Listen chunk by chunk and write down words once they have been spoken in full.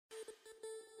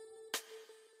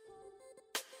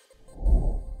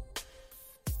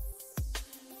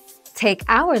Take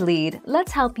our lead,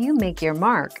 let's help you make your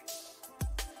mark.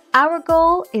 Our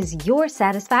goal is your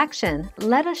satisfaction.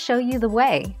 Let us show you the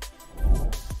way.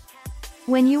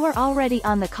 When you are already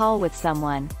on the call with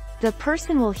someone, the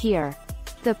person will hear,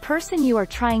 "The person you are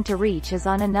trying to reach is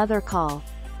on another call.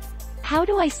 How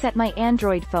do I set my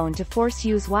Android phone to force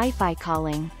use Wi-Fi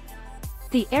calling?"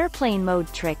 The airplane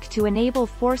mode trick to enable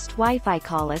forced Wi-Fi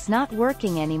call is not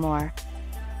working anymore.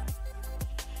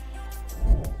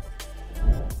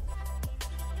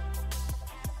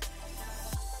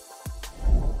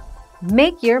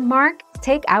 Make your mark,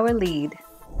 take our lead.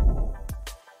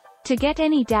 To get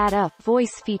any data,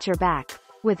 voice feature back,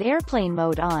 with airplane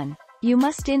mode on, you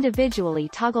must individually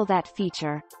toggle that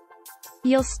feature.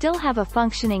 You'll still have a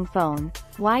functioning phone,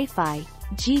 Wi-Fi,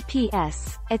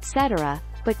 GPS, etc.,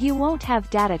 but you won't have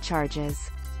data charges.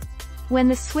 When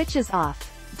the switch is off,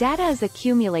 data is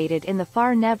accumulated in the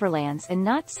far Netherlands and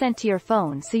not sent to your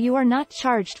phone, so you are not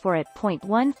charged for it.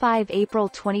 15 April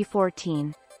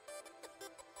 2014.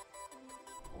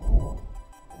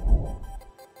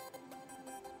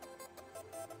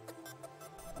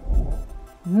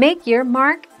 Make your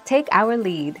mark, take our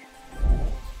lead.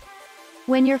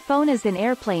 When your phone is in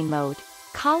airplane mode,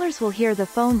 callers will hear the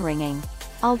phone ringing,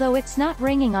 although it's not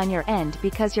ringing on your end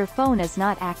because your phone is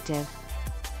not active.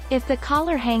 If the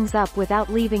caller hangs up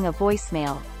without leaving a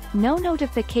voicemail, no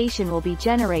notification will be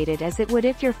generated as it would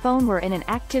if your phone were in an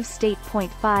active state.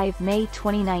 5 May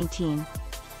 2019.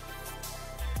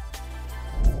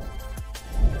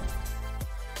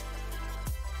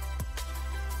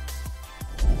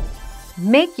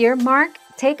 Make your mark,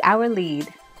 take our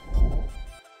lead.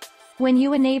 When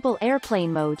you enable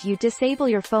airplane mode, you disable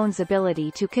your phone's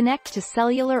ability to connect to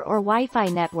cellular or Wi-Fi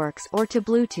networks or to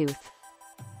Bluetooth.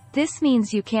 This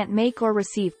means you can't make or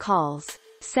receive calls,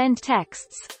 send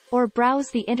texts, or browse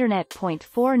the internet.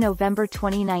 4 November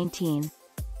 2019.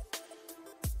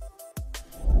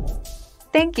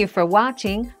 Thank you for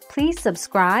watching. Please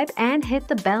subscribe and hit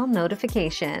the bell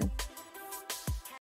notification.